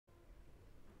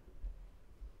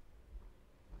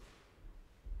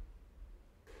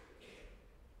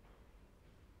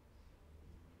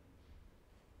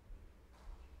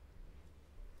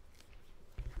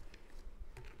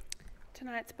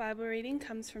Tonight's Bible reading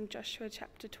comes from Joshua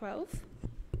chapter 12.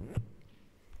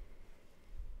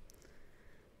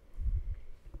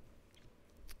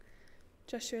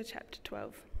 Joshua chapter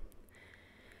 12.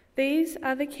 These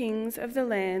are the kings of the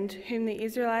land whom the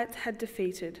Israelites had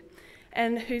defeated,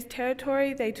 and whose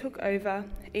territory they took over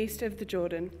east of the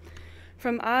Jordan,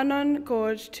 from Arnon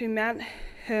Gorge to Mount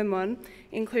Hermon,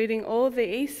 including all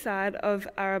the east side of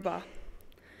Arabah.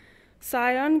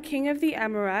 Sihon, king of the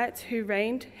Amorites, who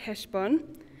reigned Heshbon,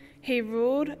 he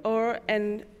ruled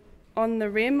and on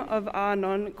the rim of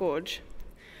Arnon Gorge,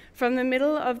 from the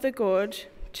middle of the gorge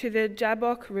to the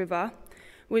Jabbok River,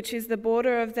 which is the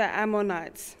border of the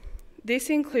Ammonites. This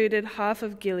included half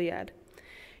of Gilead.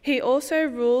 He also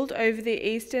ruled over the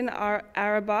eastern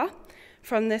Arabah,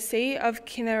 from the Sea of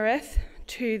Kinnereth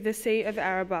to the Sea of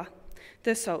Arabah,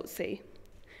 the Salt Sea,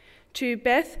 to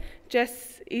Beth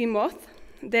Jesimoth,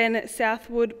 then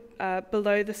southward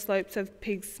below the slopes of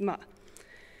Pisgah.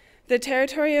 The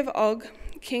territory of Og,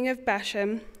 king of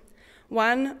Bashan,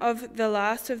 one of the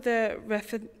last of the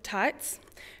Rephaites,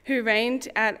 who reigned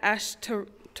at Ashtaroth,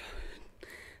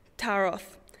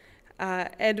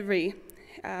 Edrei.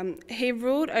 He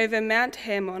ruled over Mount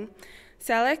Hermon,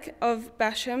 Salek of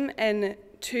Bashan, and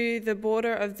to the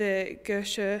border of the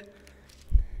Geshur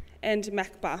and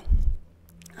Machbah.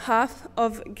 Half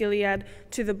of Gilead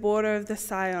to the border of the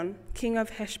Sihon, king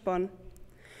of Heshbon.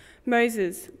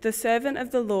 Moses, the servant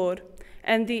of the Lord,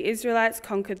 and the Israelites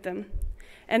conquered them.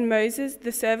 And Moses,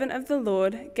 the servant of the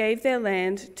Lord, gave their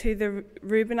land to the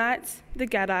Reubenites, the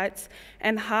Gadites,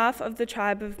 and half of the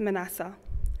tribe of Manasseh,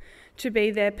 to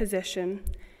be their possession.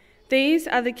 These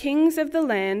are the kings of the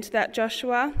land that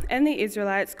Joshua and the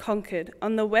Israelites conquered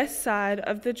on the west side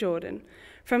of the Jordan,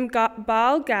 from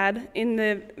Baal-Gad in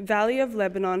the valley of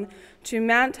Lebanon to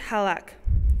Mount Halak,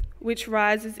 which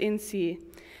rises in Seir.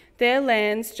 Their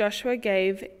lands Joshua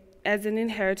gave as an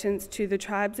inheritance to the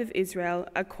tribes of Israel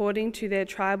according to their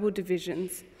tribal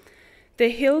divisions: the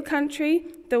hill country,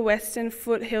 the western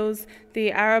foothills,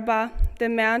 the Arabah, the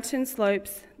mountain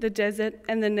slopes, the desert,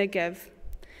 and the Negev;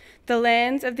 the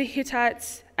lands of the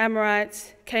Hittites,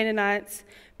 Amorites, Canaanites,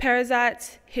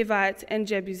 Perizzites, Hivites, and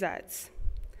Jebusites.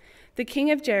 The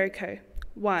king of Jericho,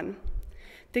 1.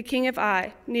 The king of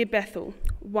Ai, near Bethel,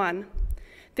 1.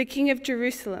 The king of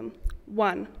Jerusalem,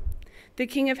 1. The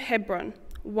king of Hebron,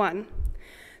 1.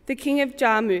 The king of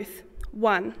Jarmuth,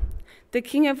 1. The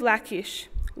king of Lachish,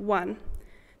 1.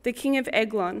 The king of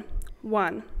Eglon,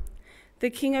 1. The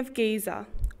king of Gezer,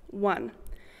 1.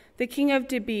 The king of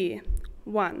Debir,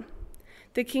 1.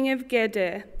 The king of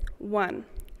Geder, 1.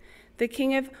 The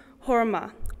king of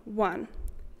Hormah, 1.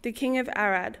 The king of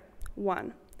Arad,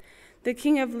 1. The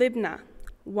king of Libnah,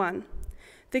 1.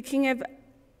 The king of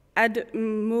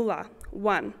Admullah,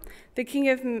 1. The king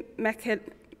of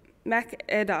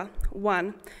Makkedah,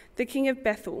 1. The king of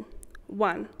Bethel,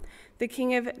 1. The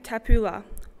king of Tappuah,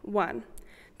 1.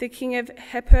 The king of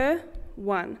Hepher,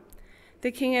 1.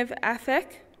 The king of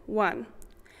Aphek, 1.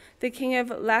 The king of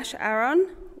Lash-Aron,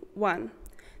 1.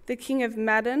 The king of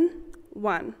Madon,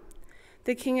 1.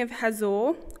 The king of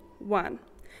Hazor, 1.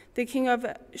 The king of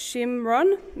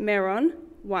Shimron, Meron,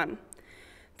 1.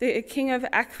 The king of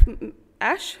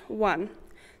Ash, 1.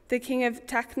 The king of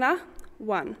Taknah,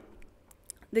 1.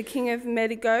 The king of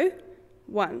Medigo,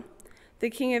 1. The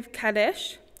king of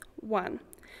Kadesh, 1.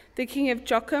 The king of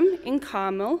Jochim in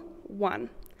Carmel, 1.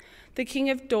 The king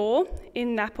of Dor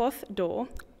in Naphoth Dor,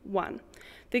 1.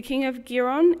 The king of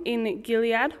Giron in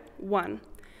Gilead, 1.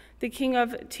 The king of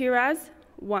Tiraz,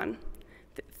 1.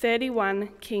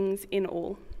 31 kings in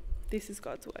all. This is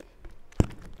God's word.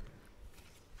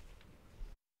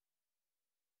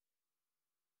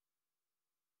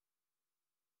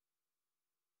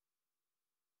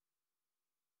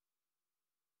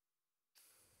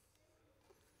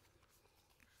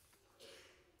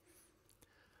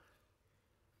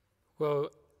 Well,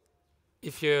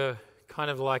 if you're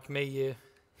kind of like me,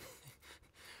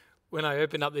 when I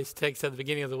opened up this text at the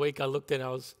beginning of the week, I looked and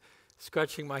I was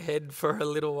scratching my head for a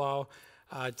little while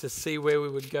to see where we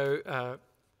would go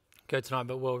tonight.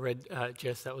 But well read,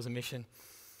 Jess. That was a mission.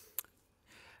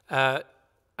 I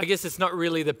guess it's not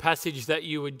really the passage that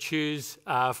you would choose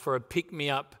for a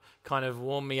pick-me-up, kind of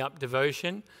warm-me-up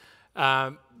devotion.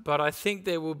 But I think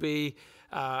there will be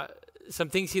some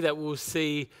things here that we'll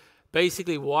see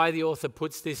basically why the author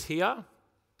puts this here,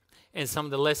 and some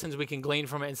of the lessons we can glean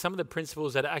from it, and some of the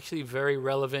principles that are actually very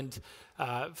relevant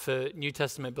for New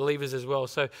Testament believers as well.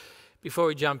 So before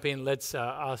we jump in, let's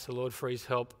ask the Lord for his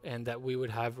help and that we would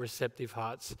have receptive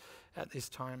hearts at this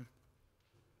time.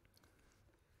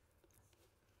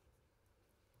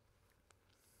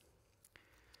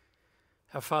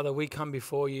 Our Father, we come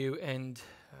before you, and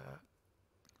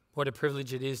what a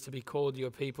privilege it is to be called your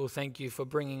people. Thank you for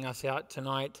bringing us out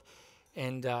tonight.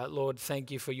 And Lord, thank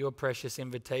you for your precious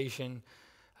invitation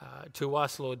to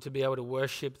us, Lord, to be able to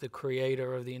worship the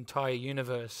Creator of the entire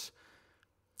universe.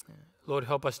 Lord,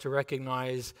 help us to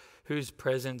recognize whose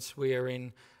presence we are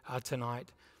in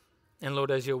tonight. And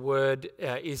Lord, as your word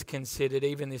is considered,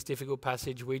 even this difficult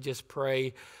passage, we just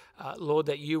pray, Lord,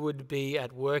 that you would be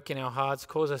at work in our hearts,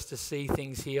 cause us to see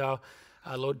things here,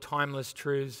 Lord, timeless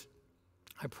truths.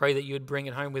 I pray that you would bring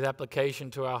it home with application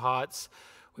to our hearts.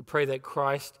 We pray that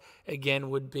Christ,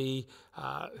 again, would be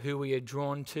who we are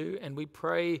drawn to. And we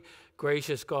pray,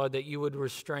 gracious God, that you would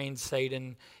restrain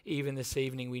Satan even this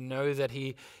evening. We know that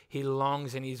he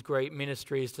longs in his great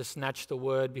ministry is to snatch the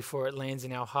word before it lands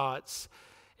in our hearts.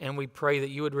 And we pray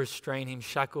that you would restrain him,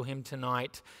 shackle him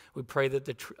tonight. We pray that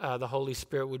the Holy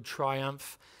Spirit would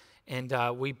triumph. And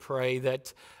we pray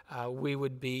that we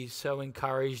would be so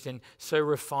encouraged and so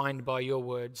refined by your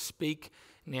word. Speak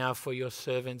now, for your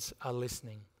servants are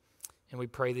listening. And we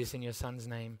pray this in your Son's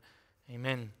name.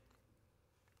 Amen.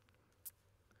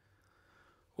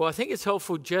 Well, I think it's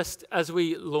helpful just as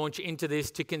we launch into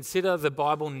this to consider the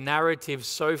Bible narrative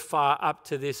so far up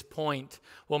to this point.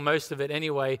 Well, most of it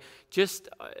anyway.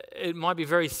 It might be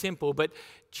very simple, but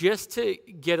just to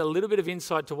get a little bit of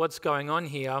insight to what's going on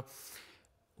here,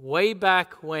 way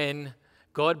back when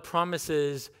God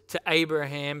promises to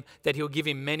Abraham that he'll give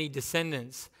him many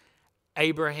descendants,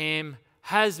 Abraham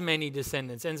has many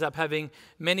descendants, ends up having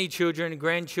many children,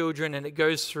 grandchildren, and it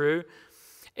goes through.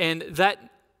 And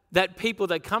that people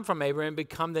that come from Abraham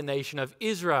become the nation of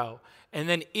Israel. And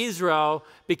then Israel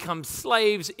becomes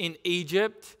slaves in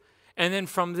Egypt. And then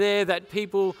from there, that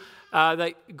people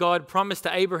that God promised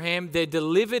to Abraham, they're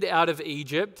delivered out of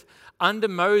Egypt under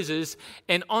Moses.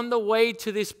 And on the way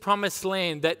to this promised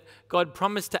land that God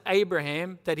promised to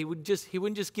Abraham, that he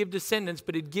wouldn't just give descendants,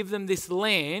 but he'd give them this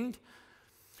land.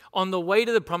 On the way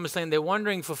to the promised land, they're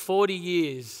wandering for 40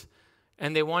 years.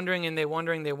 And they're wandering and they're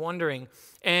wandering, they're wandering.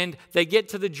 And they get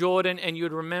to the Jordan, and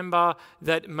you'd remember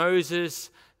that Moses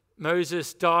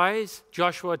dies.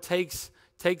 Joshua takes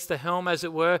the helm, as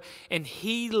it were, and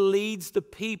he leads the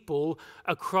people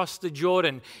across the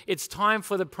Jordan. It's time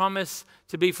for the promise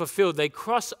to be fulfilled. They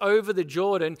cross over the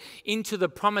Jordan into the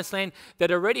promised land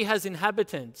that already has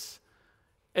inhabitants.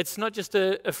 It's not just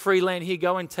a free land, here,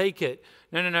 go and take it.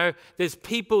 No. There's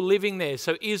people living there.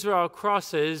 So Israel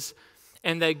crosses,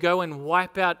 and they go and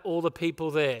wipe out all the people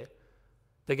there.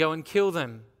 They go and kill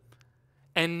them.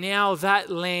 And now that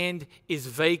land is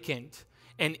vacant,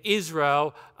 and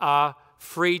Israel are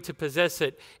free to possess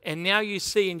it. And now you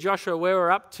see in Joshua where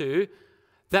we're up to,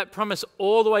 that promise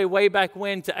all the way back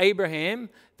when to Abraham,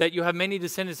 that you have many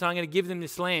descendants and I'm going to give them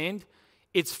this land,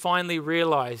 it's finally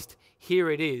realized. Here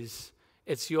it is.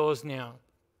 It's yours now.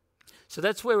 So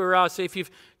that's where we are. So if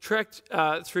you've trekked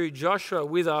through Joshua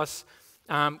with us,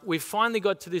 we've finally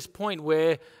got to this point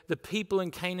where the people in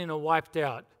Canaan are wiped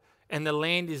out and the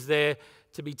land is there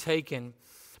to be taken.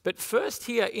 But first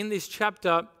here in this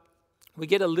chapter, we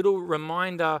get a little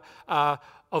reminder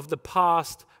of the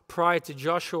past prior to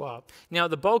Joshua. Now,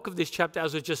 the bulk of this chapter,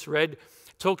 as we just read,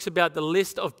 talks about the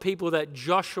list of people that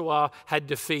Joshua had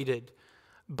defeated.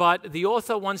 But the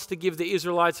author wants to give the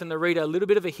Israelites and the reader a little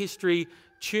bit of a history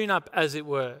tune-up, as it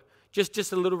were. Just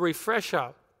a little refresher.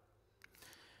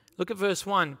 Look at verse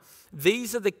 1.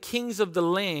 These are the kings of the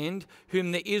land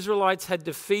whom the Israelites had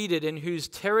defeated and whose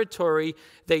territory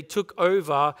they took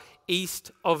over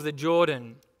east of the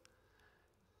Jordan.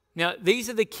 Now, these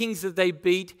are the kings that they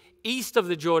beat east of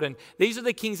the Jordan. These are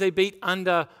the kings they beat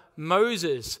under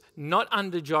Moses, not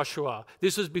under Joshua.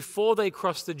 This was before they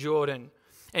crossed the Jordan.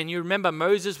 And you remember,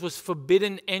 Moses was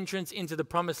forbidden entrance into the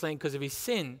promised land because of his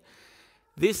sin.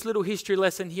 This little history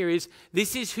lesson here is,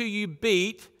 this is who you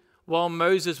beat while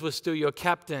Moses was still your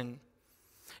captain.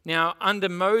 Now, under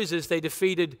Moses, they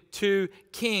defeated 2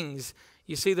 kings.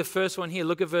 You see the first one here.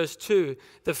 Look at verse 2.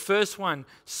 The first one,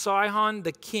 Sihon,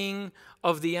 the king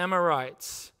of the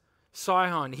Amorites.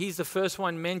 Sihon, he's the first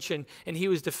one mentioned, and he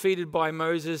was defeated by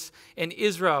Moses and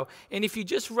Israel. And if you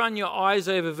just run your eyes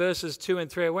over verses 2 and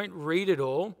 3, I won't read it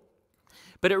all,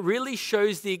 but it really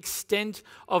shows the extent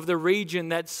of the region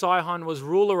that Sihon was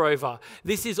ruler over.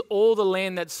 This is all the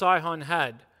land that Sihon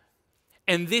had.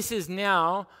 And this is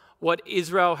now what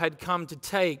Israel had come to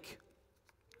take.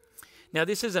 Now,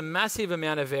 this is a massive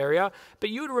amount of area, but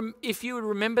if you would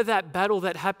remember that battle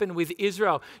that happened with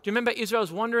Israel. Do you remember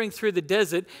Israel's wandering through the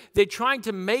desert? They're trying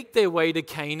to make their way to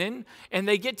Canaan, and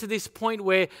they get to this point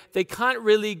where they can't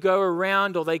really go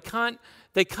around, or they can't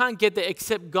They can't get there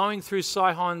except going through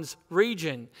Sihon's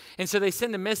region. And so they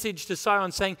send a message to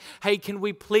Sihon saying, hey, can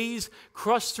we please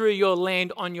cross through your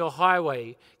land on your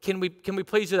highway? Can we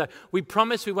please do that? We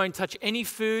promise we won't touch any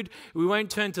food. We won't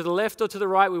turn to the left or to the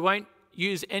right. We won't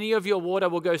use any of your water.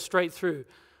 We'll go straight through.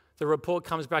 The report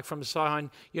comes back from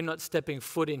Sihon, you're not stepping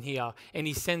foot in here. And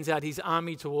he sends out his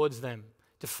army towards them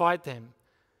to fight them.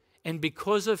 And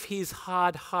because of his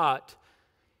hard heart,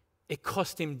 it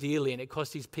cost him dearly and it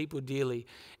cost his people dearly.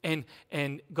 And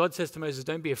God says to Moses,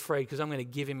 don't be afraid because I'm going to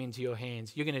give him into your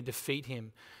hands. You're going to defeat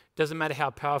him. Doesn't matter how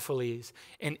powerful he is.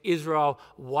 And Israel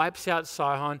wipes out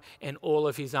Sihon and all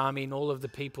of his army and all of the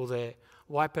people there.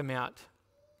 Wipe them out.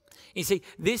 You see,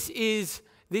 this is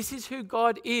who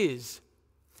God is.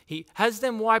 He has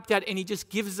them wiped out and he just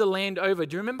gives the land over.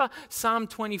 Do you remember Psalm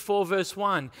 24 verse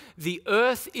 1? The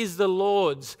earth is the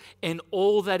Lord's and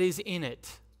all that is in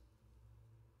it.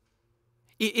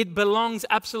 It belongs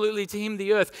absolutely to him,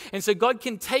 the earth. And so God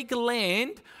can take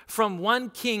land from one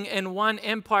king and one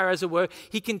empire, as it were.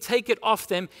 He can take it off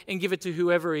them and give it to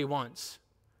whoever he wants.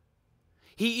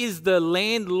 He is the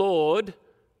landlord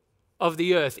of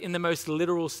the earth in the most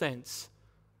literal sense.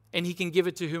 And he can give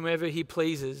it to whomever he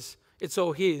pleases. It's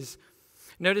all his.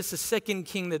 Notice the second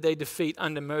king that they defeat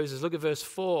under Moses. Look at verse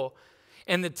 4.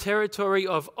 And the territory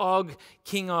of Og,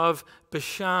 king of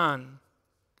Bashan.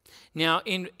 Now,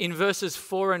 in verses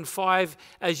 4 and 5,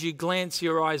 as you glance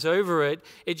your eyes over it,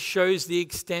 it shows the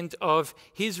extent of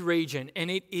his region, and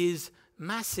it is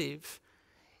massive.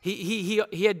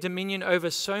 He had dominion over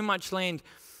so much land,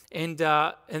 and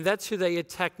that's who they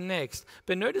attack next.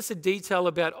 But notice a detail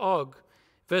about Og.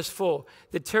 Verse 4,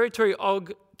 the territory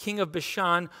Og, king of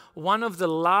Bashan, one of the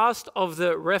last of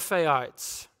the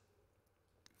Rephaites.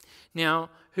 Now,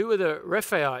 who were the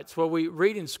Rephaites? Well, we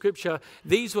read in Scripture,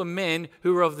 these were men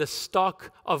who were of the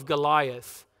stock of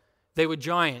Goliath. They were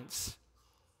giants.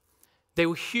 They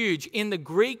were huge. In the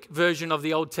Greek version of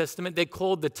the Old Testament, they're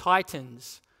called the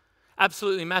Titans.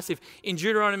 Absolutely massive. In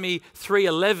Deuteronomy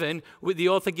 3:11, the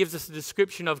author gives us a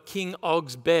description of King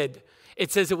Og's bed.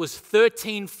 It says it was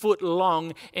 13 foot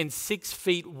long and 6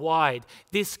 feet wide.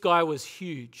 This guy was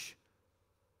huge.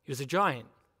 He was a giant.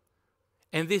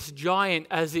 And this giant,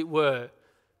 as it were,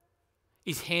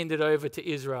 is handed over to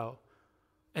Israel.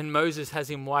 And Moses has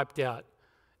him wiped out.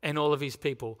 And all of his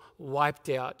people wiped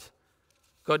out.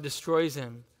 God destroys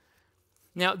them.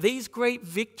 Now, these great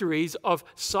victories of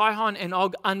Sihon and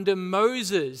Og under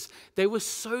Moses, they were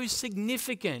so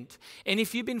significant. And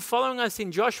if you've been following us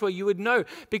in Joshua, you would know,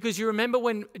 because you remember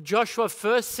when Joshua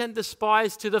first sent the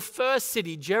spies to the first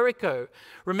city, Jericho.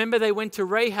 Remember, they went to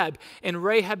Rahab, and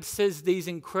Rahab says these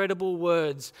incredible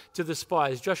words to the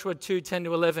spies. Joshua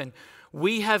 2:10-11.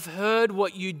 We have heard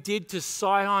what you did to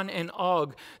Sihon and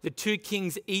Og, the two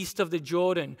kings east of the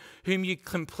Jordan, whom you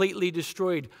completely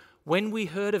destroyed. When we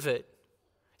heard of it,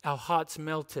 our hearts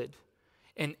melted,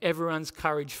 and everyone's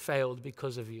courage failed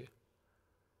because of you.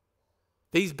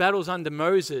 These battles under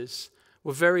Moses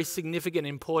were very significant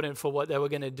and important for what they were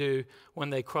going to do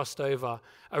when they crossed over,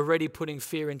 already putting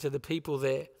fear into the people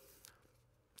there.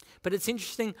 But it's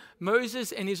interesting,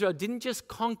 Moses and Israel didn't just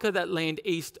conquer that land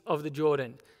east of the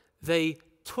Jordan. They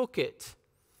took it.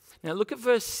 Now look at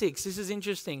verse 6. This is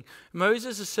interesting.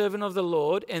 Moses, a servant of the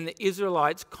Lord, and the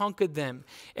Israelites conquered them.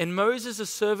 And Moses, a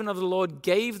servant of the Lord,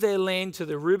 gave their land to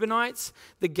the Reubenites,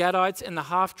 the Gadites, and the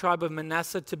half-tribe of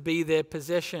Manasseh to be their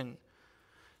possession.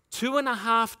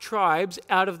 2.5 tribes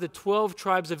out of the 12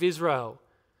 tribes of Israel.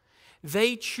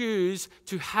 They choose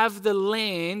to have the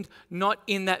land not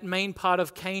in that main part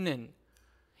of Canaan.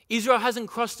 Israel hasn't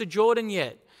crossed the Jordan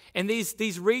yet. And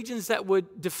these regions that were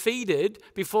defeated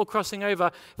before crossing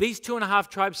over, these 2.5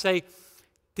 tribes say,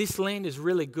 this land is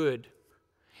really good.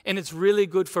 And it's really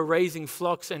good for raising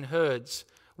flocks and herds.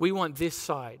 We want this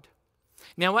side.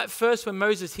 Now at first when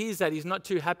Moses hears that, he's not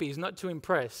too happy. He's not too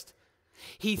impressed.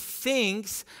 He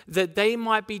thinks that they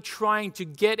might be trying to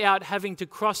get out, having to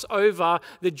cross over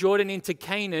the Jordan into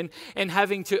Canaan and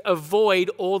having to avoid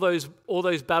all those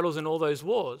battles and all those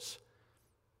wars.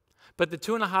 But the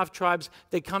 2.5 tribes,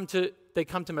 they come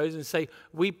to Moses and say,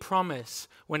 we promise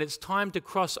when it's time to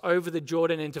cross over the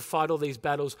Jordan and to fight all these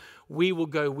battles, we will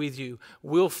go with you.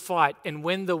 We'll fight. And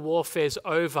when the warfare's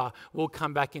over, we'll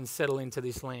come back and settle into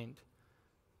this land.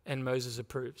 And Moses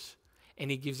approves.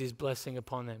 And he gives his blessing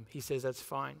upon them. He says, that's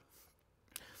fine.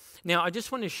 Now, I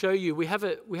just want to show you, we have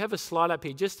a slide up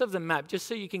here just of the map, just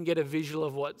so you can get a visual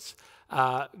of what's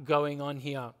going on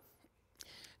here.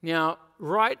 Now,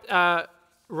 right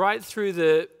through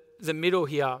the middle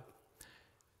here,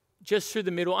 just through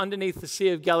the middle, underneath the Sea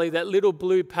of Galilee, that little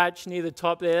blue patch near the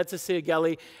top there, that's the Sea of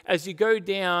Galilee. As you go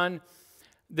down,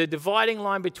 the dividing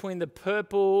line between the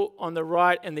purple on the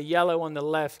right and the yellow on the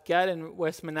left, Gad and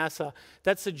West Manasseh,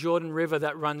 that's the Jordan River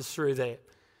that runs through there.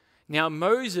 Now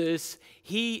Moses,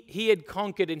 he had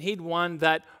conquered and he'd won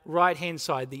that right-hand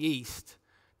side, the east.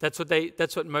 That's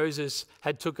what Moses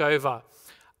had took over.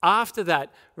 After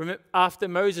that, after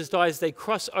Moses dies, they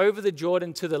cross over the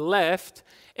Jordan to the left,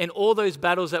 and all those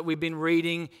battles that we've been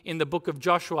reading in the book of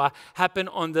Joshua happen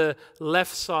on the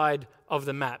left side of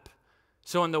the map.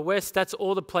 So on the west, that's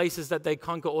all the places that they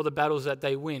conquer, all the battles that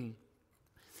they win.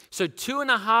 So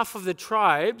 2.5 of the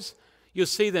tribes, you'll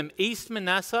see them, East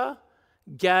Manasseh,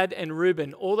 Gad, and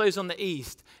Reuben, all those on the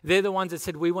east, they're the ones that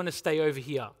said, we want to stay over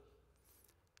here.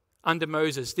 Under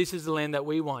Moses, this is the land that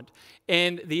we want.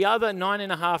 And the other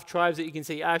 9.5 tribes that you can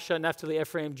see, Asher, Naphtali,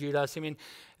 Ephraim, Judah, Simeon,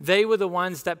 they were the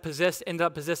ones that ended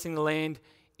up possessing the land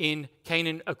in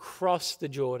Canaan across the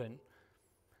Jordan.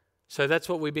 So that's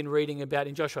what we've been reading about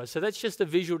in Joshua. So that's just a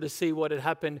visual to see what had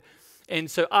happened.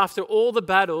 And so after all the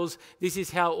battles, this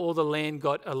is how all the land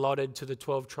got allotted to the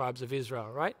 12 tribes of Israel,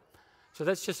 right? So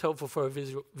that's just helpful for a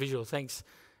visual. Thanks,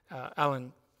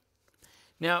 Alan.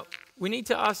 Now, we need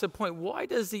to ask the point, why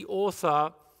does the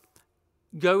author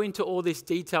go into all this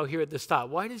detail here at the start?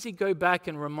 Why does he go back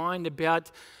and remind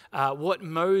about what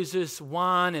Moses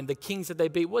won and the kings that they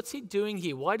beat? What's he doing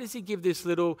here? Why does he give this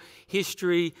little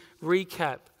history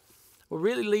recap? What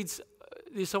really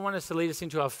I want us to lead us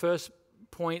into our first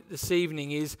point this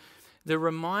evening is the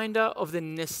reminder of the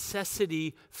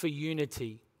necessity for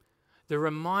unity. The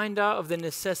reminder of the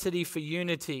necessity for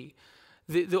unity.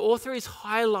 The author is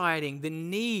highlighting the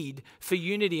need for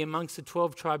unity amongst the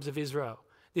 12 tribes of Israel.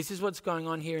 This is what's going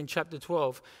on here in chapter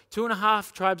 12.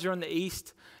 2.5 tribes are on the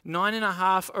east,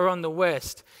 9.5 are on the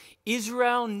west.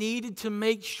 Israel needed to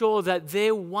make sure that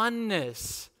their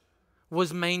oneness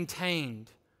was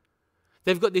maintained.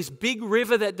 They've got this big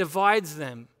river that divides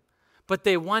them, but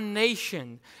they're one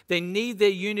nation. They need their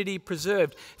unity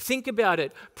preserved. Think about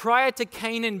it. Prior to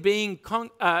Canaan being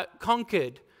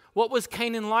conquered, what was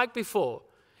Canaan like before?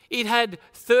 It had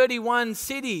 31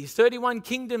 cities, 31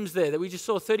 kingdoms there that we just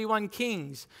saw, 31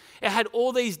 kings. It had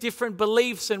all these different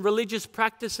beliefs and religious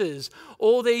practices,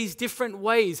 all these different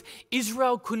ways.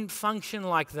 Israel couldn't function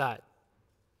like that.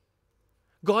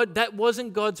 That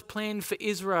wasn't God's plan for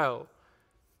Israel.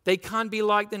 They can't be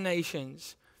like the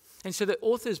nations. And so the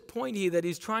author's point here that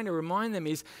he's trying to remind them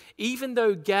is, even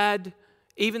though Gad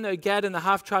and the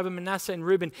half tribe of Manasseh and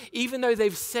Reuben, even though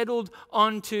they've settled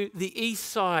onto the east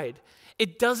side,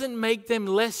 it doesn't make them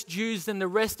less Jews than the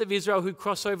rest of Israel who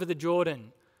cross over the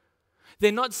Jordan.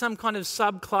 They're not some kind of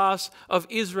subclass of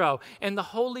Israel. And the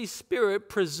Holy Spirit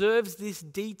preserves this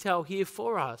detail here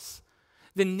for us.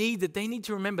 The need that they need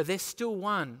to remember they're still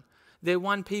one. They're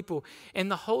one people. And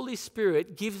the Holy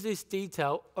Spirit gives this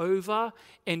detail over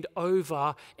and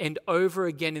over and over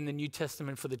again in the New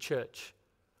Testament for the church.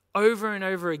 Over and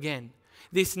over again.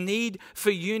 This need for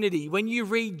unity. When you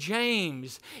read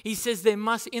James, he says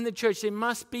in the church, there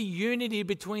must be unity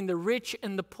between the rich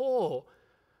and the poor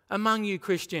among you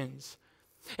Christians.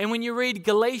 And when you read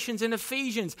Galatians and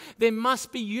Ephesians, there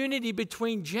must be unity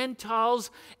between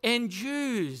Gentiles and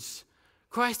Jews.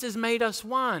 Christ has made us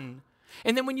one.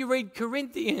 And then when you read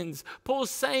Corinthians,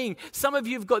 Paul's saying, some of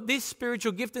you have got this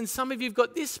spiritual gift and some of you have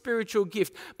got this spiritual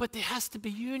gift, but there has to be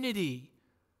unity.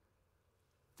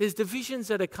 There's divisions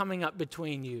that are coming up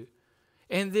between you.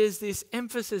 And there's this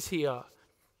emphasis here.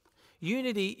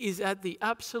 Unity is at the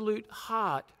absolute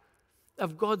heart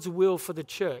of God's will for the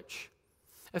church.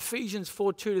 Ephesians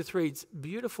 4:2-3, it's a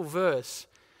beautiful verse.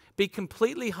 Be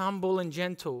completely humble and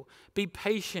gentle. Be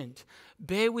patient.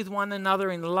 Bear with one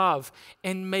another in love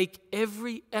and make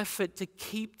every effort to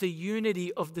keep the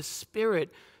unity of the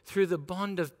Spirit through the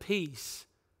bond of peace.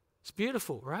 It's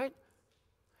beautiful, right?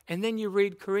 And then you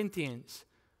read Corinthians.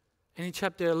 And in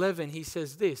chapter 11, he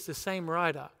says this, the same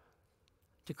writer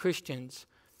to Christians.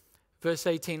 Verse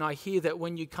 18, I hear that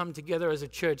when you come together as a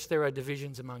church, there are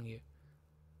divisions among you.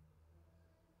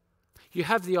 You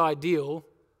have the ideal,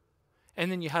 and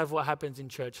then you have what happens in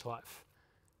church life.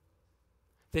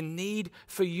 The need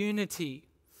for unity.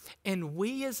 And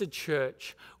we as a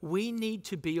church, we need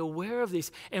to be aware of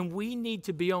this, and we need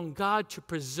to be on guard to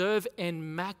preserve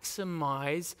and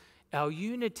maximize our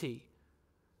unity.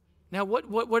 Now,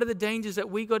 what are the dangers that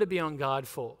we got to be on guard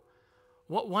for?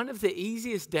 One of the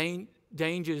easiest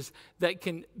dangers that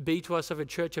can be to us of a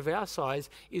church of our size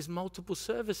is multiple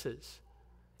services.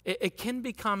 It can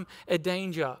become a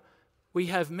danger. We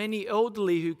have many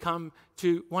elderly who come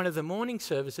to one of the morning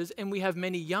services, and we have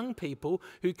many young people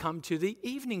who come to the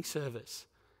evening service.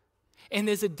 And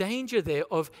there's a danger there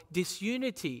of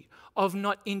disunity, of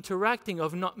not interacting,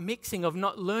 of not mixing, of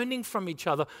not learning from each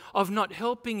other, of not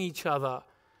helping each other.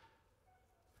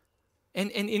 And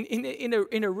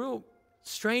in a real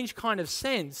strange kind of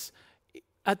sense,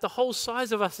 at the whole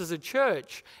size of us as a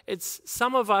church, it's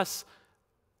some of us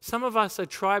are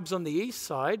tribes on the east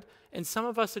side, and some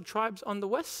of us are tribes on the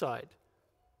west side.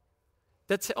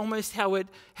 That's almost how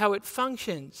it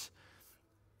functions.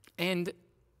 And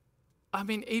I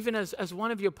mean, even as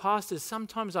one of your pastors,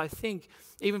 sometimes I think,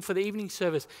 even for the evening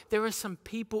service, there are some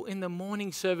people in the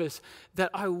morning service that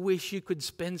I wish you could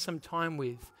spend some time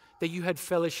with, that you had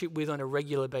fellowship with on a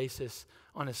regular basis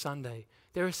on a Sunday.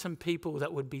 There are some people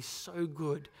that would be so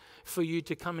good for you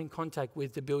to come in contact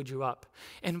with to build you up.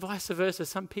 And vice versa,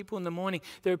 some people in the morning,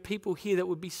 there are people here that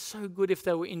would be so good if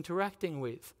they were interacting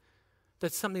with.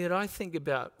 That's something that I think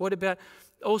about. What about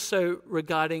also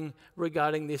regarding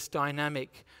this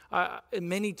dynamic?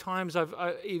 Many times I've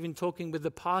even talking with the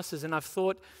pastors, and I've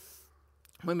thought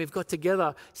when we've got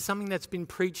together, something that's been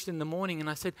preached in the morning, and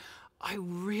I said, I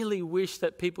really wish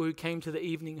that people who came to the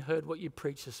evening heard what you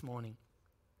preached this morning.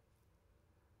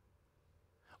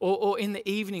 Or in the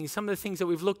evening, some of the things that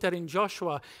we've looked at in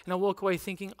Joshua, and I walk away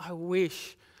thinking, I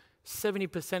wish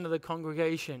 70% of the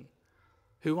congregation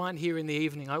who aren't here in the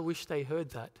evening, I wish they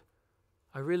heard that.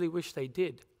 I really wish they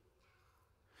did.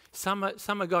 Some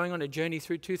are going on a journey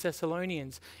through 2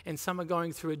 Thessalonians, and some are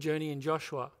going through a journey in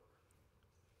Joshua.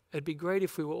 It'd be great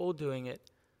if we were all doing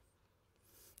it.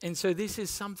 And so this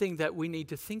is something that we need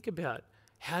to think about.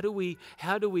 How do we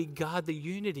guard the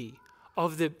unity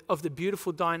of the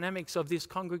beautiful dynamics of this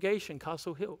congregation,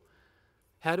 Castle Hill?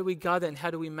 How do we guard that, and how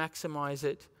do we maximize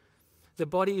it? The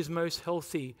body is most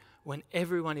healthy when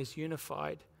everyone is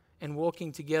unified and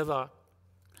walking together.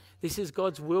 This is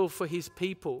God's will for his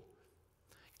people.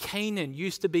 Canaan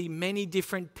used to be many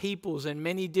different peoples and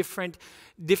many different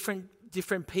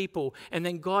people, and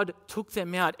then God took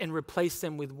them out and replaced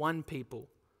them with one people.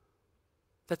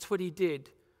 That's what he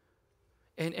did.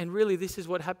 And really, this is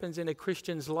what happens in a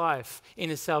Christian's life,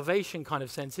 in a salvation kind of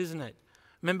sense, isn't it?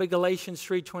 Remember Galatians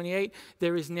 3:28?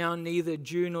 There is now neither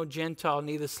Jew nor Gentile,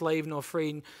 neither slave nor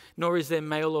free, nor is there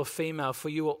male or female, for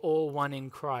you are all one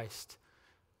in Christ.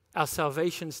 Our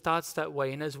salvation starts that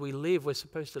way, and as we live, we're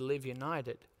supposed to live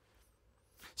united.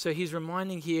 So he's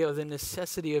reminding here of the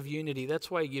necessity of unity. That's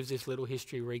why he gives this little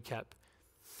history recap.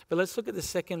 But let's look at the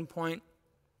second point.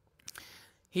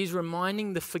 He's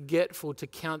reminding the forgetful to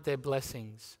count their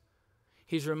blessings.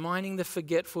 He's reminding the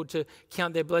forgetful to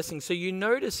count their blessings. So you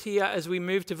notice here as we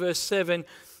move to verse 7,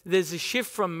 there's a shift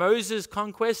from Moses'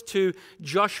 conquest to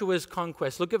Joshua's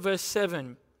conquest. Look at verse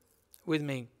 7 with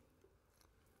me.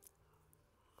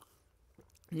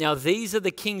 Now these are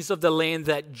the kings of the land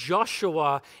that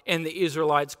Joshua and the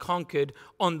Israelites conquered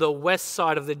on the west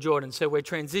side of the Jordan. So we're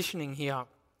transitioning here.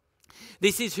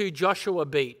 This is who Joshua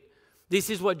beat. This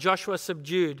is what Joshua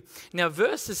subdued. Now,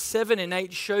 verses 7 and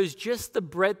 8 shows just the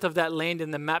breadth of that land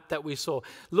in the map that we saw.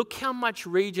 Look how much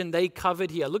region they covered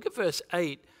here. Look at verse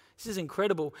 8. This is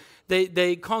incredible.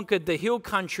 They conquered the hill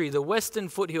country, the western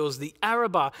foothills, the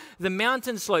Arabah, the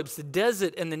mountain slopes, the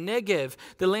desert and the Negev,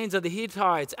 the lands of the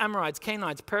Hittites, Amorites,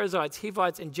 Canaanites, Perizzites,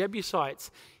 Hivites, and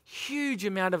Jebusites. Huge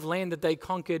amount of land that they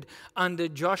conquered under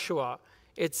Joshua.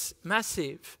 It's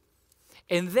massive.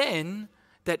 And then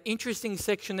that interesting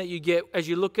section that you get as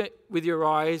you look at with your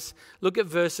eyes, look at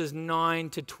verses 9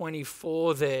 to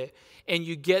 24 there, and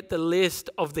you get the list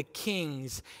of the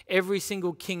kings, every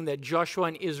single king that Joshua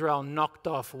and Israel knocked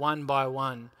off one by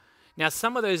one. Now,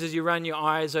 some of those, as you run your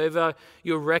eyes over,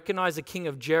 you'll recognize the king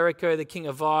of Jericho, the king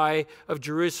of Ai, of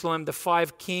Jerusalem, the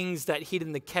 5 kings that hid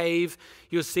in the cave.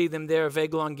 You'll see them there of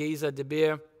Eglon, Gezer,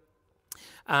 Debir,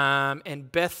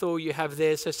 and Bethel you have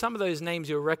there. So some of those names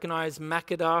you'll recognize,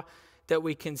 Makkedah, that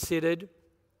we considered.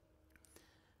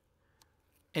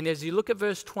 And as you look at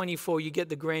verse 24, you get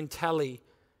the grand tally,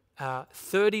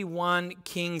 31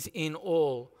 kings in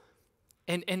all.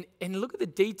 And look at the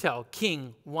detail,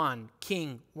 king 1,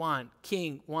 king 1,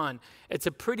 king 1. It's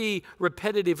a pretty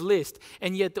repetitive list,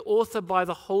 and yet the author by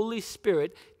the Holy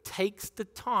Spirit takes the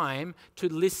time to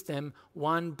list them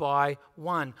one by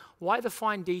one. Why the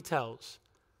fine details?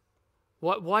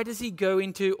 Why does he go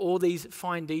into all these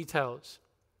fine details?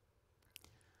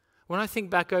 When I think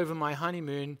back over my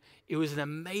honeymoon, it was an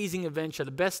amazing adventure,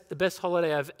 the best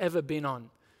holiday I've ever been on.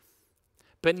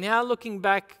 But now looking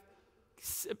back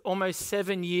almost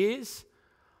 7 years,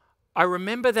 I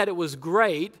remember that it was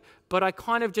great, but I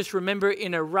kind of just remember it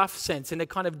in a rough sense, in a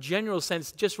kind of general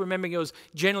sense, just remembering it was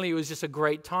just a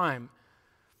great time.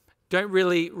 Don't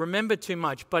really remember too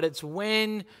much, but it's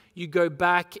when you go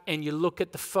back and you look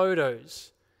at the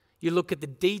photos, You look at the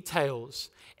details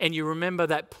and you remember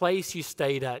that place you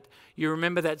stayed at. You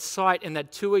remember that site and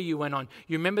that tour you went on.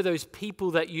 You remember those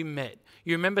people that you met.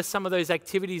 You remember some of those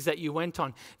activities that you went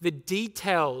on. The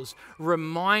details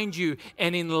remind you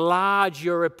and enlarge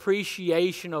your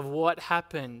appreciation of what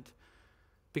happened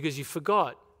because you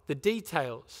forgot the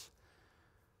details.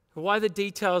 Why the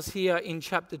details here in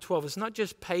chapter 12? It's not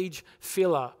just page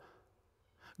filler.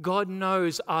 God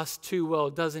knows us too well,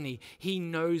 doesn't He? He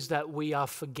knows that we are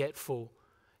forgetful.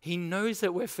 He knows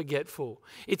that we're forgetful.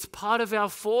 It's part of our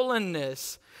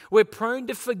fallenness. We're prone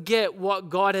to forget what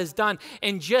God has done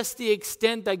and just the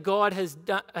extent that God has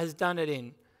done it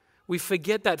in. We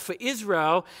forget that. For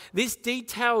Israel, this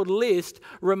detailed list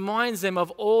reminds them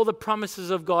of all the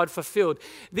promises of God fulfilled.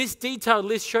 This detailed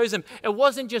list shows them it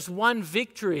wasn't just one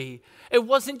victory. It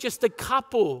wasn't just a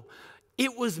couple.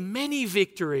 It was many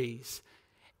victories.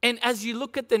 And as you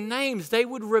look at the names, they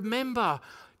would remember.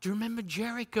 Do you remember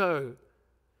Jericho?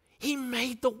 He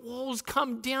made the walls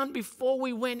come down before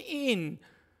we went in.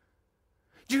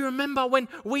 Do you remember when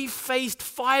we faced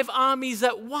 5 armies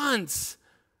at once?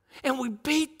 And we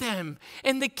beat them.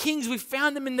 And the kings, we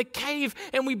found them in the cave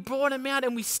and we brought them out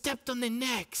and we stepped on their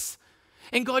necks.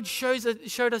 And God showed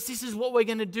us this is what we're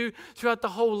going to do throughout the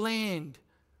whole land.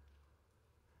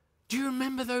 Do you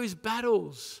remember those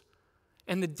battles?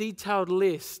 And the detailed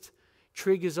list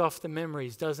triggers off the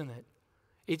memories, doesn't it?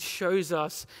 It shows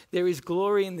us there is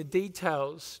glory in the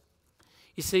details.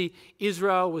 You see,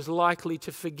 Israel was likely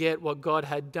to forget what God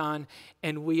had done,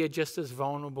 and we are just as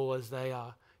vulnerable as they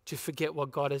are to forget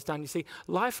what God has done. You see,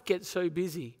 life gets so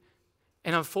busy,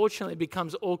 and unfortunately it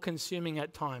becomes all-consuming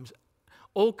at times.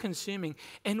 All-consuming,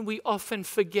 and we often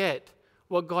forget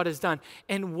what God has done.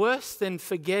 And worse than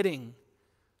forgetting,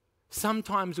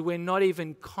 sometimes we're not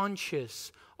even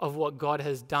conscious of what God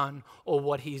has done or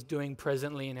what He's doing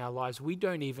presently in our lives. We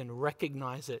don't even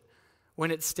recognize it when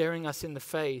it's staring us in the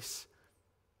face.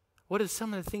 What are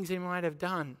some of the things He might have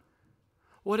done?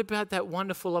 What about that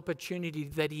wonderful opportunity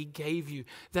that He gave you,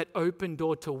 that open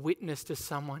door to witness to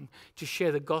someone, to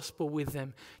share the gospel with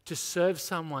them, to serve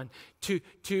someone, to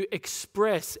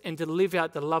express and to live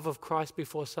out the love of Christ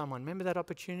before someone? Remember that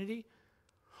opportunity?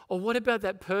 Or what about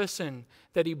that person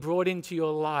that He brought into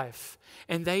your life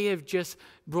and they've just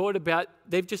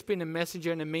been a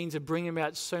messenger and a means of bringing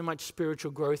about so much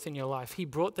spiritual growth in your life. He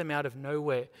brought them out of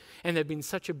nowhere and they've been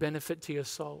such a benefit to your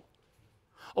soul.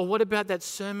 Or what about that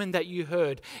sermon that you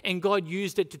heard and God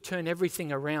used it to turn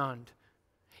everything around?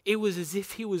 It was as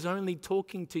if He was only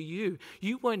talking to you.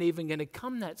 You weren't even going to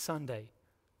come that Sunday.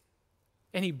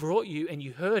 And He brought you and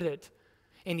you heard it.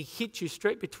 And He hit you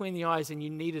straight between the eyes and you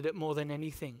needed it more than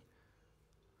anything.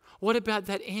 What about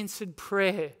that answered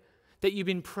prayer that you've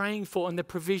been praying for and the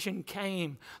provision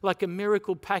came like a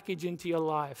miracle package into your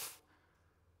life?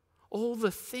 All the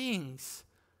things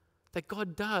that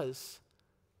God does.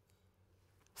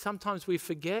 Sometimes we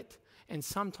forget and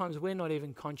sometimes we're not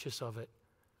even conscious of it.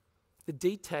 The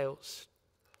details.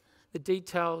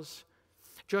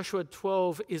 Joshua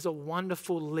 12 is a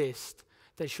wonderful list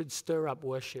that should stir up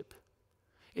worship.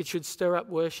 It should stir up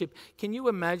worship. Can you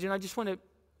imagine? I just want to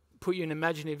put you in an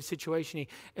imaginative situation here.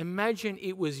 Imagine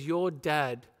it was your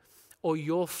dad or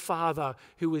your father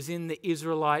who was in the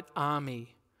Israelite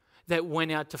army that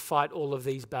went out to fight all of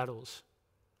these battles.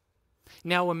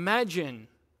 Now imagine,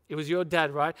 it was your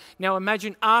dad, right? Now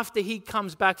imagine after he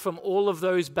comes back from all of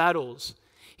those battles,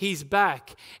 he's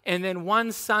back. And then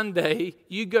one Sunday,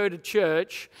 you go to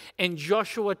church and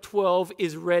Joshua 12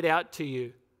 is read out to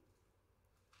you.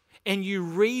 And you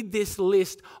read this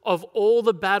list of all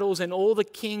the battles and all the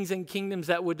kings and kingdoms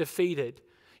that were defeated.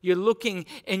 You're looking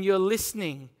and you're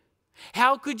listening.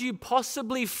 How could you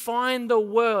possibly find the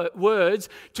words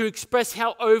to express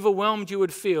how overwhelmed you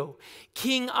would feel?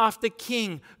 King after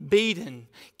king beaten.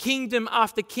 Kingdom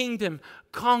after kingdom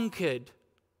conquered.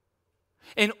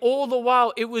 And all the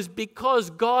while it was because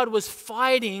God was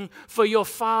fighting for your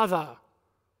father.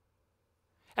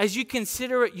 As you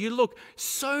consider it, you look,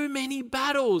 so many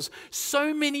battles,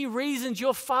 so many reasons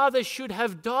your father should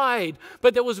have died.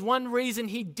 But there was one reason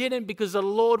he didn't, because the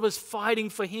Lord was fighting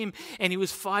for him and He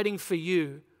was fighting for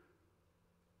you.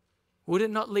 Would it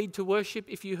not lead to worship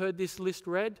if you heard this list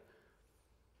read?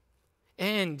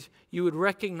 And you would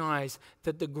recognize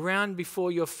that the ground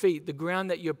before your feet, the ground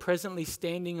that you're presently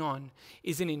standing on,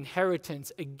 is an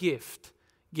inheritance, a gift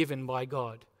given by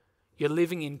God. You're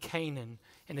living in Canaan,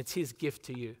 and it's His gift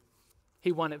to you.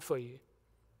 He won it for you.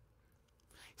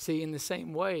 See, in the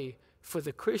same way, for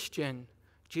the Christian,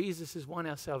 Jesus has won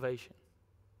our salvation.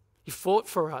 He fought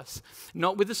for us,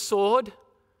 not with a sword,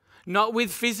 not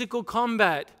with physical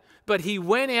combat, But he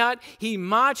went out, he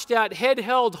marched out, head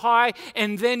held high,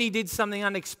 and then he did something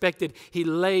unexpected. He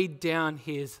laid down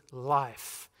his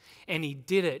life, and he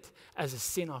did it as a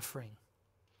sin offering.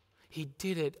 He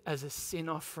did it as a sin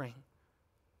offering.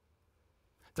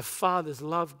 The Father's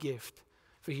love gift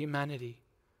for humanity.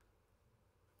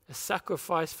 A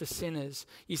sacrifice for sinners.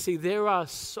 You see, there are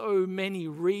so many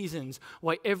reasons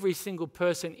why every single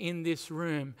person in this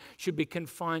room should be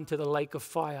confined to the lake of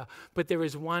fire. But there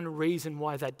is one reason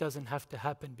why that doesn't have to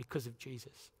happen: because of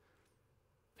Jesus.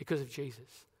 Because of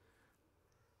Jesus.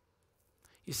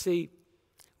 You see,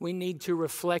 we need to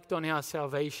reflect on our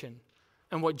salvation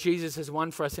and what Jesus has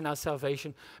won for us in our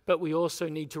salvation, but we also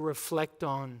need to reflect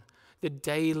on the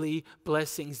daily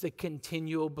blessings, the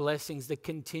continual blessings, the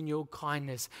continual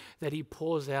kindness that he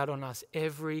pours out on us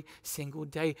every single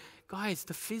day. Guys,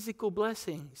 the physical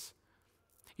blessings,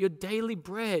 your daily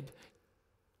bread.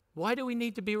 Why do we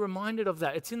need to be reminded of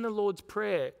that? It's in the Lord's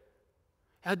Prayer.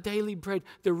 Our daily bread,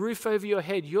 the roof over your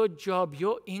head, your job,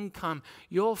 your income,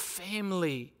 your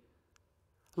family,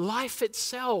 life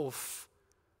itself.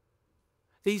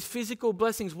 These physical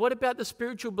blessings. What about the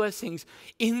spiritual blessings?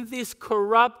 In this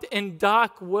corrupt and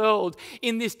dark world,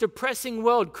 in this depressing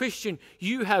world, Christian,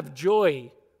 you have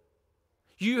joy.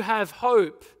 You have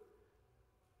hope.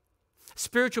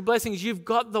 Spiritual blessings, you've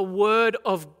got the Word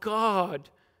of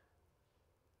God.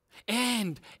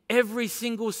 And every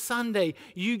single Sunday,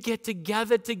 you get to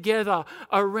gather together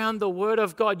around the Word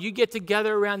of God. You get to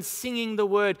gather around singing the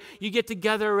Word. You get to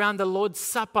gather around the Lord's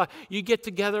Supper. You get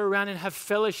to gather around and have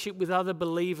fellowship with other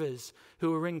believers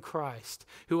who are in Christ,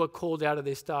 who are called out of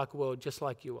this dark world just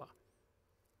like you are.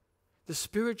 The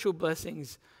spiritual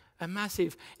blessings are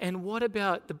massive. And what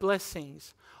about the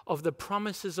blessings of the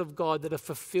promises of God that are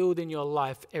fulfilled in your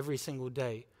life every single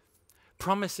day?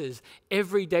 Promises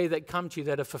every day that come to you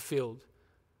that are fulfilled.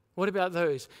 What about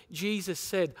those? Jesus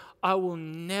said, I will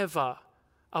never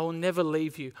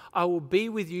leave you. I will be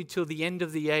with you till the end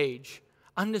of the age.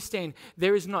 Understand,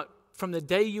 there is not, from the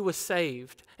day you were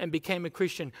saved and became a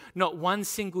Christian, not one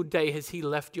single day has he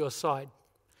left your side.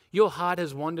 Your heart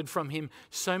has wandered from him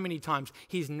so many times.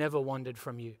 He's never wandered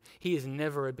from you. He has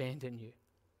never abandoned you.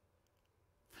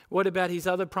 What about his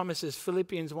other promises?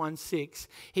 Philippians 1:6,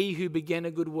 he who began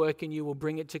a good work in you will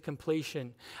bring it to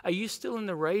completion. Are you still in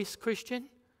the race, Christian?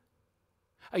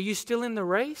 Are you still in the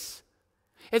race?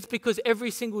 It's because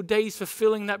every single day he's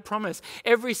fulfilling that promise.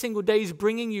 Every single day he's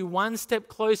bringing you one step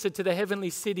closer to the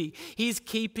heavenly city. He's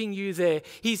keeping you there.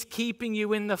 He's keeping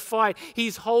you in the fight.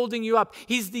 He's holding you up.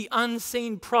 He's the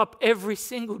unseen prop every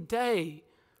single day.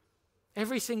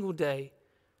 Every single day.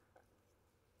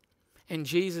 And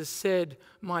Jesus said,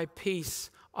 my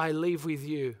peace I leave with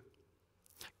you.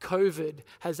 COVID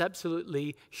has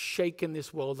absolutely shaken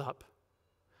this world up.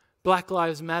 Black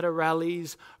Lives Matter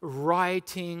rallies,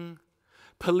 rioting,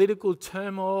 political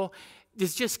turmoil.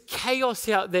 There's just chaos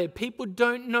out there. People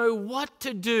don't know what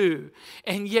to do.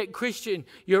 And yet, Christian,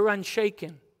 you're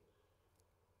unshaken.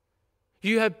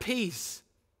 You have peace.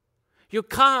 You're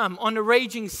calm on a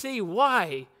raging sea.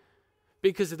 Why?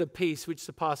 Because of the peace which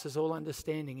surpasses all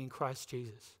understanding in Christ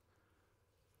Jesus.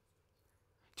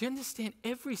 Do you understand?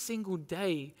 Every single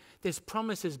day there's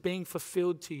promises being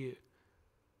fulfilled to you.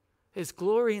 There's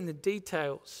glory in the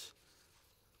details.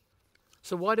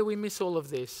 So why do we miss all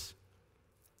of this?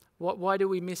 Why do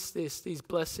we miss these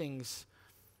blessings?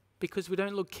 Because we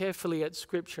don't look carefully at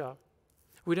Scripture.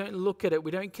 We don't look at it, we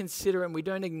don't consider it, and we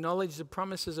don't acknowledge the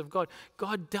promises of God.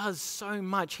 God does so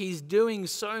much, He's doing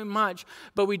so much,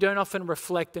 but we don't often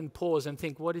reflect and pause and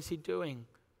think, what is He doing?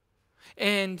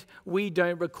 And we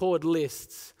don't record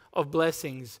lists of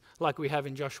blessings like we have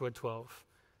in Joshua 12.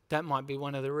 That might be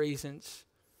one of the reasons.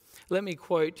 Let me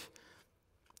quote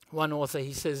one author.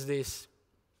 He says this,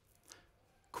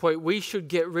 quote, we should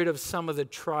get rid of some of the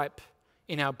tripe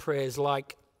in our prayers,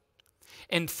 like,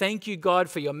 and thank you, God,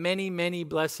 for your many, many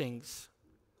blessings.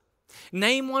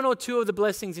 Name one or two of the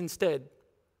blessings instead.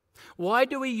 Why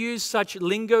do we use such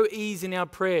lingo-ese in our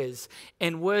prayers?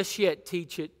 And worse yet,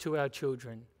 teach it to our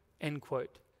children. End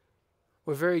quote.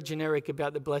 We're very generic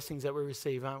about the blessings that we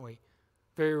receive, aren't we?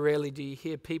 Very rarely do you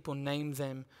hear people name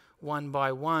them one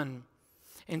by one.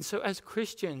 And so as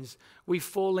Christians, we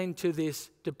fall into this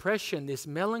depression, this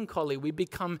melancholy. We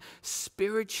become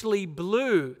spiritually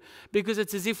blue because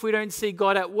it's as if we don't see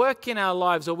God at work in our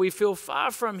lives, or we feel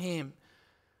far from Him.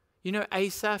 You know,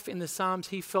 Asaph in the Psalms,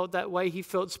 he felt that way. He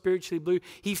felt spiritually blue.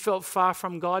 He felt far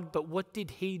from God. But what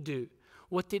did he do?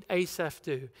 What did Asaph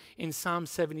do in Psalm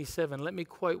 77? Let me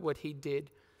quote what he did.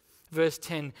 Verse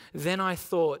 10, then I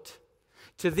thought,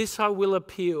 to this I will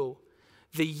appeal,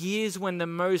 the years when the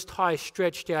Most High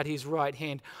stretched out his right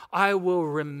hand. I will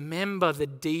remember the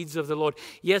deeds of the Lord.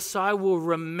 Yes, I will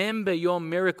remember your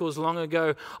miracles long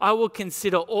ago. I will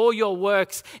consider all your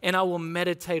works, and I will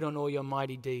meditate on all your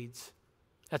mighty deeds.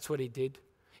 That's what he did.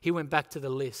 He went back to the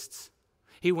lists.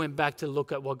 He went back to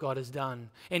look at what God has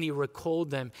done, and he recalled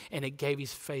them, and it gave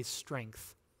his faith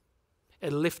strength.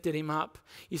 It lifted him up.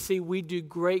 You see, we do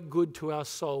great good to our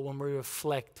soul when we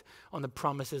reflect on the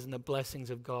promises and the blessings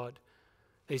of God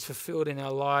that he's fulfilled in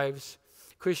our lives.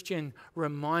 Christian,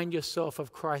 remind yourself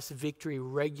of Christ's victory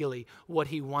regularly, what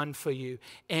he won for you,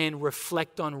 and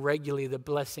reflect on regularly the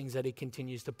blessings that he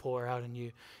continues to pour out on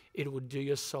you. It will do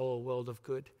your soul a world of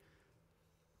good.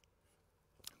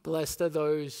 Blessed are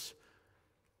those,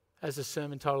 as the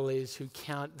sermon title is, who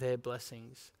count their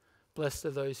blessings. Blessed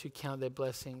are those who count their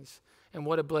blessings. And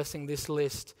what a blessing this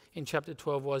list in chapter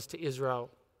 12 was to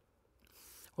Israel.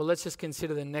 Well, let's just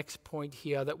consider the next point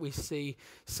here, that we see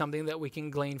something that we can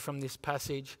glean from this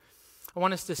passage. I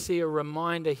want us to see a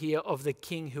reminder here of the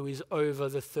king who is over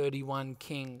the 31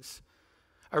 kings.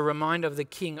 A reminder of the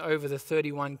king over the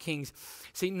 31 kings.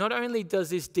 See, not only does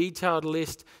this detailed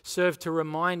list serve to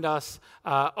remind us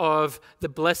of the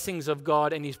blessings of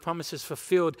God and his promises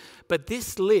fulfilled, but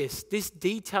this list, this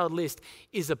detailed list,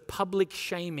 is a public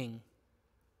shaming.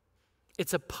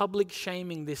 It's a public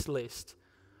shaming, this list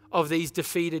of these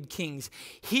defeated kings.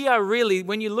 Here really,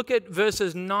 when you look at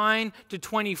verses 9 to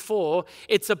 24,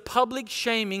 it's a public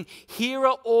shaming. Here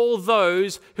are all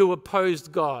those who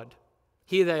opposed God.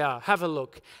 Here they are. Have a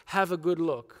look. Have a good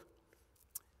look.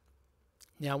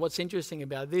 Now, what's interesting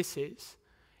about this is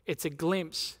it's a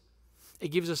glimpse. It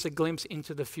gives us a glimpse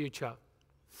into the future.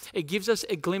 It gives us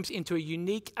a glimpse into a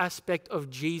unique aspect of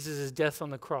Jesus' death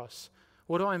on the cross.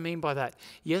 What do I mean by that?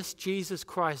 Yes, Jesus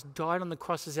Christ died on the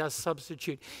cross as our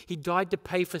substitute. He died to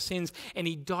pay for sins, and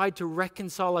he died to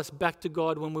reconcile us back to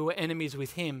God when we were enemies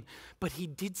with him. But he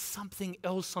did something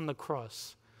else on the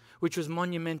cross, which was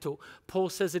monumental. Paul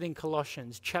says it in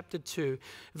Colossians chapter 2,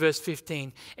 verse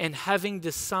 15. And having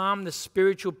disarmed the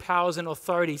spiritual powers and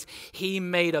authorities, he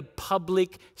made a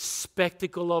public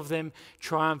spectacle of them,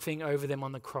 triumphing over them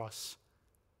on the cross.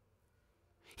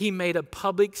 He made a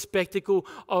public spectacle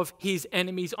of his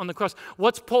enemies on the cross.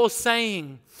 What's Paul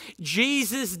saying?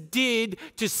 Jesus did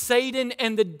to Satan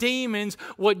and the demons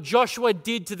what Joshua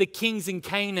did to the kings in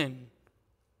Canaan.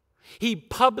 He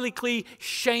publicly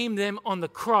shamed them on the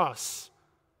cross.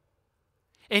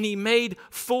 And he made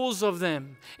fools of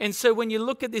them. And so when you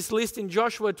look at this list in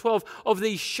Joshua 12 of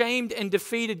these shamed and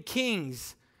defeated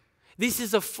kings, this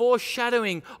is a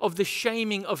foreshadowing of the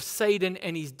shaming of Satan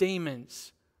and his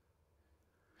demons.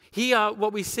 Here,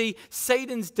 what we see,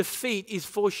 Satan's defeat is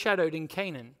foreshadowed in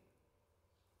Canaan.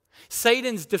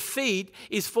 Satan's defeat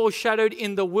is foreshadowed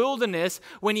in the wilderness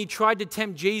when he tried to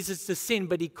tempt Jesus to sin,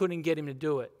 but he couldn't get him to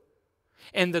do it.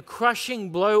 And the crushing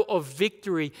blow of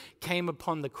victory came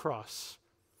upon the cross.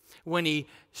 When he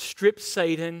stripped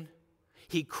Satan,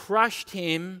 he crushed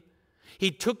him,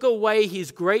 he took away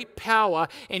his great power,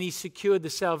 and he secured the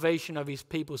salvation of his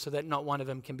people so that not one of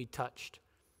them can be touched.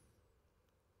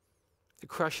 The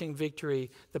crushing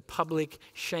victory, the public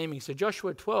shaming. So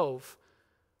Joshua 12,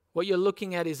 what you're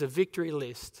looking at is a victory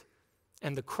list,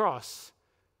 and the cross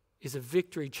is a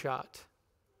victory chart.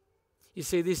 You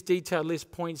see, this detailed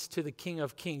list points to the King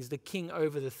of Kings, the King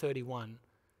over the 31,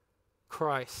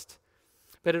 Christ.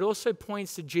 But it also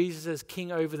points to Jesus as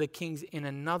King over the kings in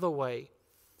another way.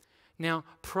 Now,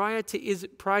 prior to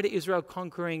Israel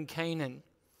conquering Canaan,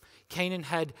 Canaan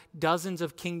had dozens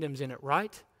of kingdoms in it,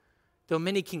 right? There were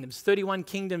many kingdoms, 31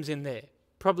 kingdoms in there,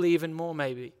 probably even more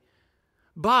maybe.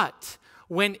 But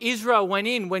when Israel went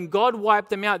in, when God wiped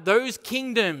them out, those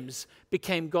kingdoms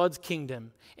became God's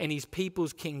kingdom and his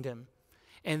people's kingdom.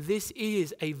 And this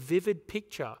is a vivid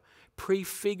picture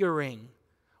prefiguring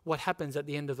what happens at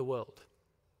the end of the world.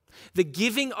 The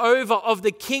giving over of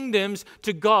the kingdoms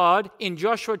to God in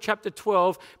Joshua chapter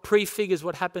 12 prefigures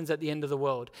what happens at the end of the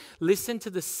world. Listen to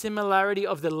the similarity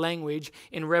of the language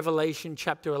in Revelation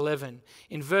chapter 11.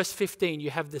 In verse 15,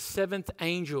 you have the seventh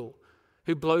angel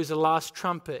who blows the last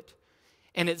trumpet.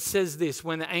 And it says this,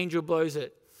 when the angel blows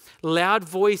it, loud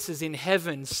voices in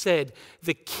heaven said,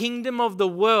 "The kingdom of the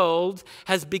world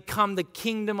has become the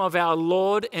kingdom of our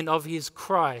Lord and of his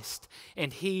Christ,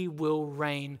 and he will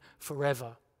reign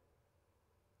forever."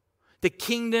 The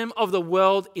kingdom of the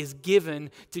world is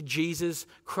given to Jesus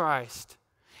Christ.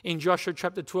 In Joshua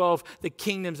chapter 12, the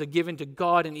kingdoms are given to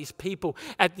God and his people.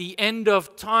 At the end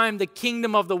of time, the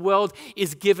kingdom of the world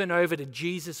is given over to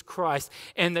Jesus Christ.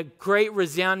 And the great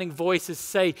resounding voices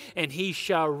say, "And he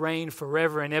shall reign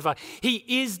forever and ever." He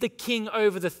is the king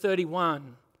over the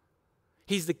 31.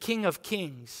 He's the King of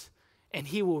kings, and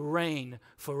he will reign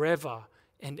forever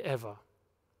and ever.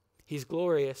 He's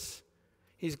glorious.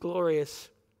 He's glorious.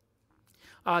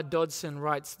 R. Dodson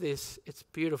writes this. It's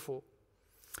beautiful.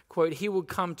 Quote, he will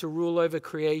come to rule over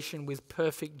creation with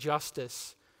perfect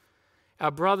justice.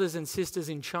 Our brothers and sisters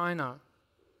in China,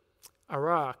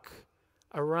 Iraq,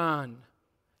 Iran,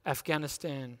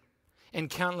 Afghanistan, and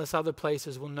countless other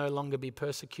places will no longer be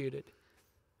persecuted.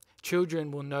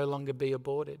 Children will no longer be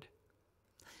aborted.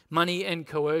 Money and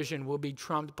coercion will be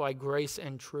trumped by grace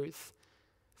and truth.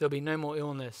 There'll be no more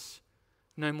illness,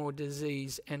 no more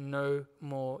disease, and no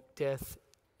more death,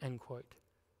 end quote.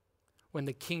 When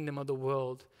the kingdom of the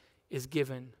world is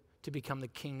given to become the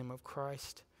kingdom of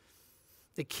Christ.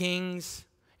 The kings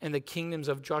and the kingdoms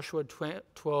of Joshua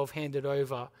 12 handed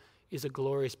over is a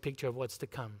glorious picture of what's to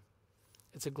come.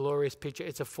 It's a glorious picture.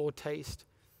 It's a foretaste.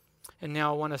 And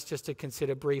now I want us just to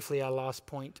consider briefly our last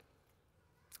point.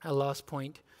 Our last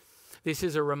point. This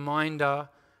is a reminder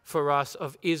for us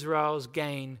of Israel's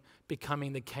gain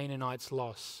becoming the Canaanites'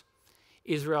 loss.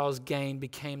 Israel's gain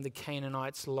became the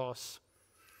Canaanites' loss.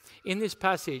 In this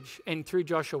passage and through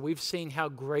Joshua, we've seen how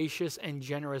gracious and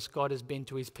generous God has been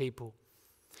to his people.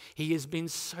 He has been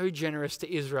so generous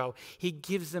to Israel. He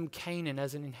gives them Canaan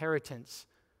as an inheritance.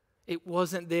 It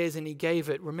wasn't theirs and he gave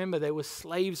it. Remember, they were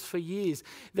slaves for years.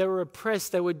 They were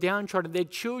oppressed. They were downtrodden. Their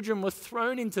children were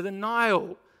thrown into the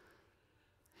Nile.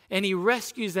 And he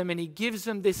rescues them and he gives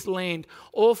them this land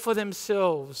all for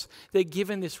themselves. They're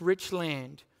given this rich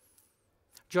land.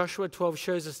 Joshua 12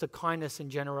 shows us the kindness and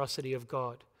generosity of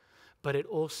God, but it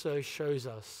also shows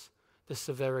us the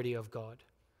severity of God.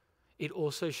 It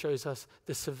also shows us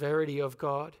the severity of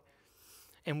God.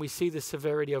 And we see the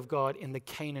severity of God in the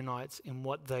Canaanites, in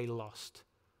what they lost.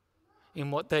 In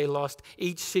what they lost,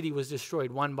 each city was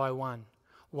destroyed one by one.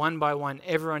 One by one,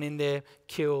 everyone in there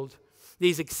killed.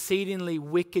 These exceedingly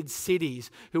wicked cities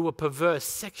who were perverse,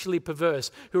 sexually perverse,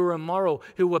 who were immoral,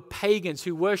 who were pagans,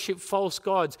 who worshiped false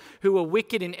gods, who were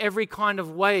wicked in every kind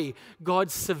of way, God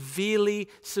severely,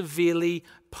 severely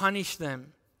punished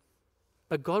them.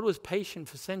 But God was patient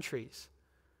for centuries.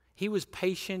 He was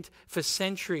patient for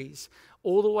centuries.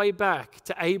 All the way back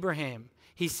to Abraham.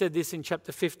 He said this in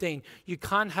chapter 15. You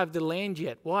can't have the land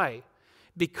yet. Why?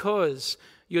 Because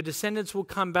your descendants will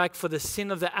come back, for the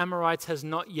sin of the Amorites has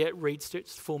not yet reached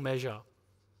its full measure.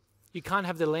 You can't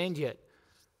have the land yet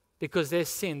because their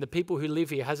sin, the people who live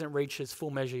here, hasn't reached its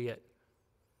full measure yet.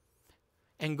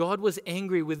 And God was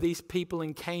angry with these people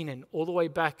in Canaan all the way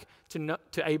back to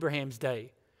Abraham's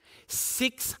day.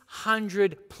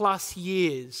 600 plus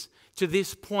years to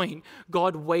this point,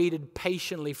 God waited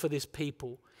patiently for this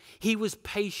people. He was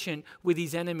patient with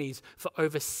his enemies for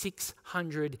over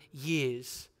 600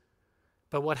 years.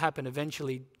 But what happened?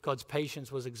 Eventually, God's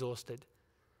patience was exhausted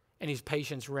and his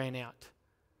patience ran out.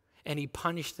 And he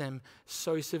punished them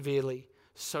so severely,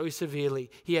 so severely.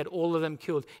 He had all of them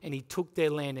killed and he took their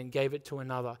land and gave it to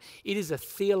another. It is a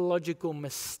theological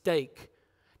mistake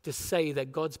to say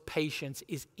that God's patience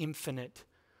is infinite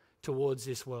towards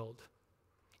this world.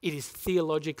 It is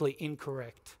theologically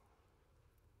incorrect.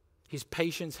 His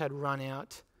patience had run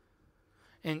out.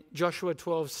 And Joshua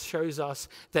 12 shows us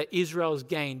that Israel's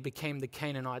gain became the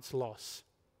Canaanites' loss.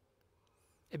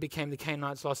 It became the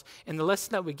Canaanites' loss. And the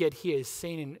lesson that we get here is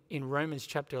seen in Romans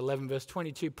chapter 11, verse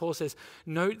 22. Paul says,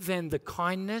 note then the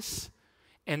kindness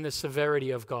and the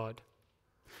severity of God.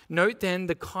 Note then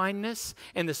the kindness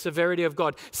and the severity of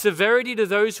God. Severity to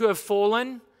those who have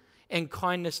fallen and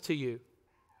kindness to you.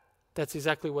 That's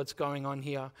exactly what's going on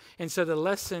here. And so the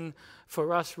lesson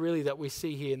for us really that we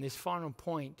see here in this final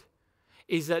point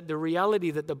is that the reality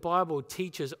that the Bible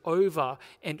teaches over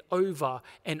and over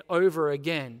and over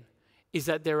again is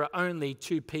that there are only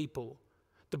two people.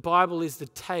 The Bible is the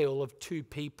tale of two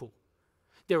people.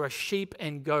 There are sheep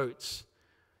and goats.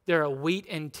 There are wheat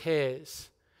and tares.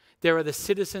 There are the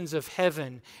citizens of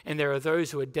heaven, and there are those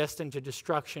who are destined to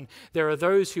destruction. There are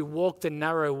those who walk the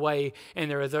narrow way, and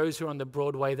there are those who are on the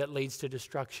broad way that leads to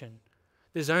destruction.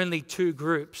 There's only two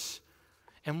groups.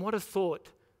 And what a thought.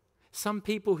 Some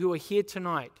people who are here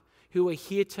tonight,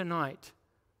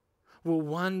 will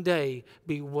one day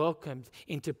be welcomed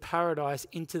into paradise,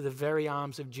 into the very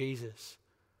arms of Jesus.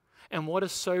 And what a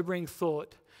sobering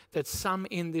thought that some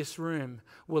in this room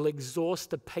will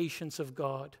exhaust the patience of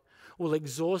God, will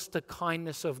exhaust the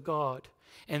kindness of God.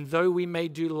 And though we may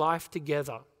do life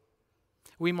together,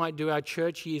 we might do our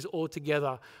church years all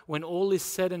together, when all is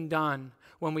said and done,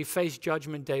 when we face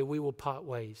judgment day, we will part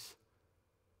ways.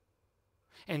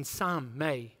 And some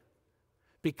may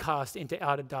be cast into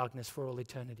outer darkness for all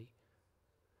eternity.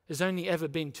 There's only ever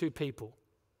been two people,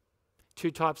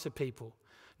 two types of people.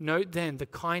 Note then the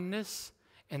kindness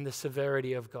and the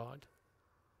severity of God.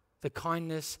 The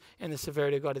kindness and the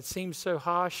severity of God. It seems so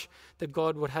harsh that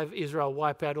God would have Israel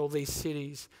wipe out all these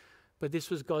cities, but this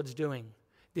was God's doing.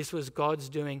 This was God's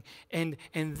doing. And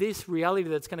this reality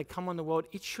that's going to come on the world,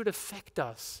 it should affect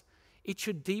us. It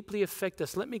should deeply affect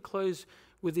us. Let me close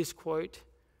with this quote.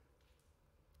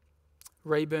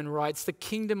 Rayburn writes, "The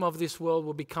kingdom of this world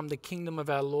will become the kingdom of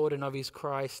our Lord and of his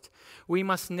Christ. We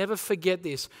must never forget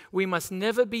this. We must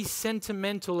never be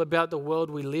sentimental about the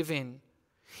world we live in.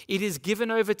 It is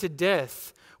given over to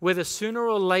death, whether sooner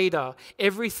or later,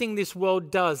 everything this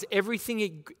world does, everything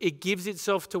it gives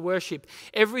itself to worship,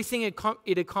 everything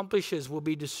it accomplishes will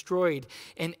be destroyed,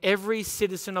 and every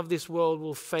citizen of this world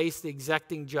will face the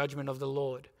exacting judgment of the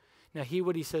Lord." Now hear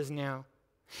what he says now.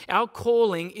 Our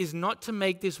calling is not to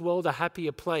make this world a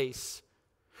happier place.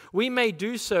 We may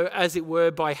do so, as it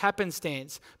were, by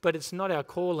happenstance, but it's not our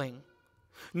calling.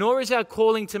 Nor is our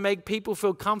calling to make people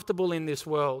feel comfortable in this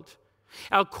world.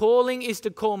 Our calling is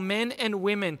to call men and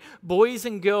women, boys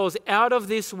and girls, out of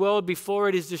this world before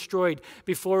it is destroyed,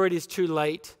 before it is too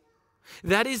late.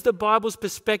 That is the Bible's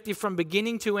perspective from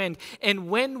beginning to end. And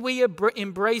when we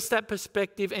embrace that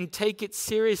perspective and take it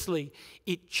seriously,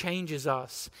 it changes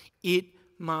us. It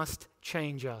must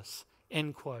change us.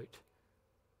 End quote.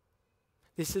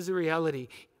 This is a reality.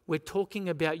 We're talking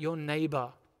about your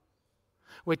neighbor.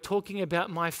 We're talking about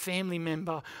my family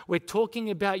member. We're talking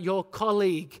about your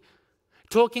colleague.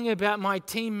 Talking about my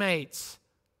teammates.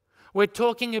 We're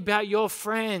talking about your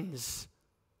friends.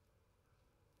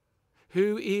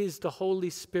 Who is the Holy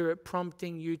Spirit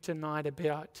prompting you tonight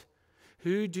about?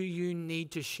 Who do you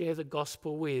need to share the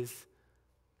gospel with?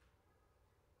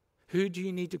 Who do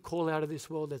you need to call out of this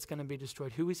world that's going to be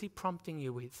destroyed? Who is he prompting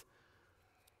you with?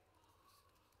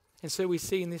 And so we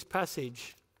see in this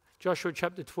passage, Joshua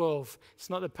chapter 12, it's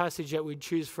not the passage that we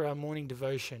choose for our morning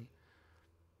devotion.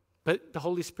 But the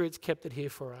Holy Spirit's kept it here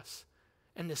for us.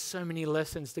 And there's so many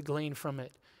lessons to glean from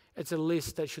it. It's a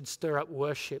list that should stir up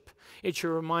worship. It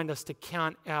should remind us to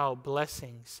count our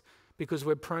blessings because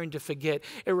we're prone to forget.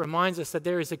 It reminds us that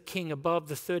there is a king above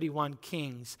the 31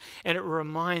 kings. And it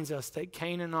reminds us that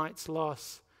Canaanites'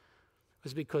 loss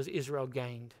was because Israel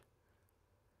gained.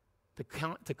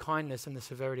 The kindness and the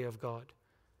severity of God.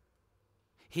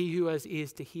 He who has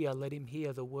ears to hear, let him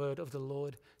hear the word of the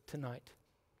Lord tonight.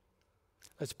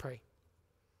 Let's pray.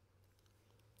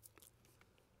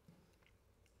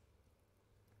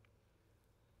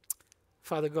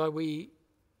 Father God, we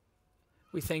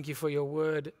thank you for your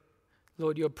word,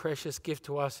 Lord, your precious gift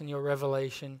to us and your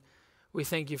revelation. We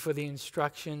thank you for the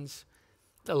instructions,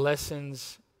 the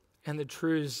lessons, and the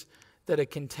truths that are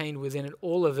contained within it.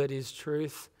 All of it is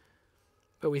truth.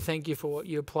 But we thank you for what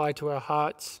you apply to our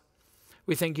hearts.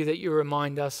 We thank you that you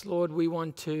remind us, Lord, we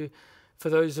want to,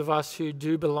 for those of us who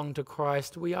do belong to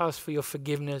Christ, we ask for your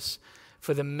forgiveness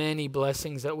for the many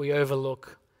blessings that we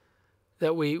overlook,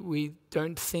 that we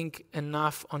don't think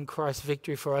enough on Christ's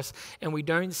victory for us, and we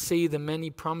don't see the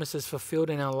many promises fulfilled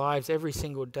in our lives every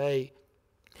single day.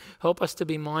 Help us to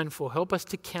be mindful. Help us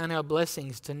to count our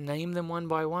blessings, to name them one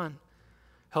by one.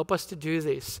 Help us to do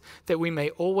this, that we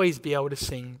may always be able to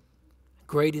sing,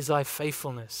 "Great is thy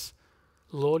faithfulness,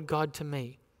 Lord God, to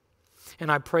me."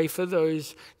 And I pray for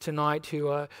those tonight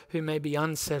who may be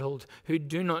unsettled, who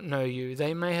do not know you.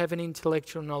 They may have an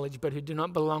intellectual knowledge, but who do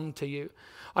not belong to you.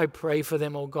 I pray for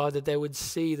them, oh God, that they would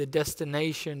see the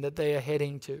destination that they are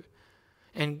heading to.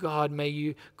 And God, may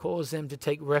you cause them to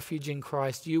take refuge in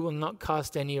Christ. You will not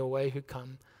cast any away who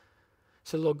come.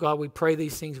 So Lord God, we pray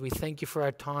these things. We thank you for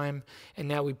our time. And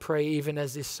now we pray, even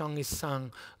as this song is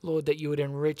sung, Lord, that you would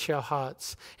enrich our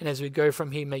hearts. And as we go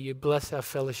from here, may you bless our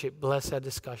fellowship, bless our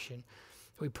discussion.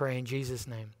 We pray in Jesus'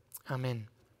 name. Amen.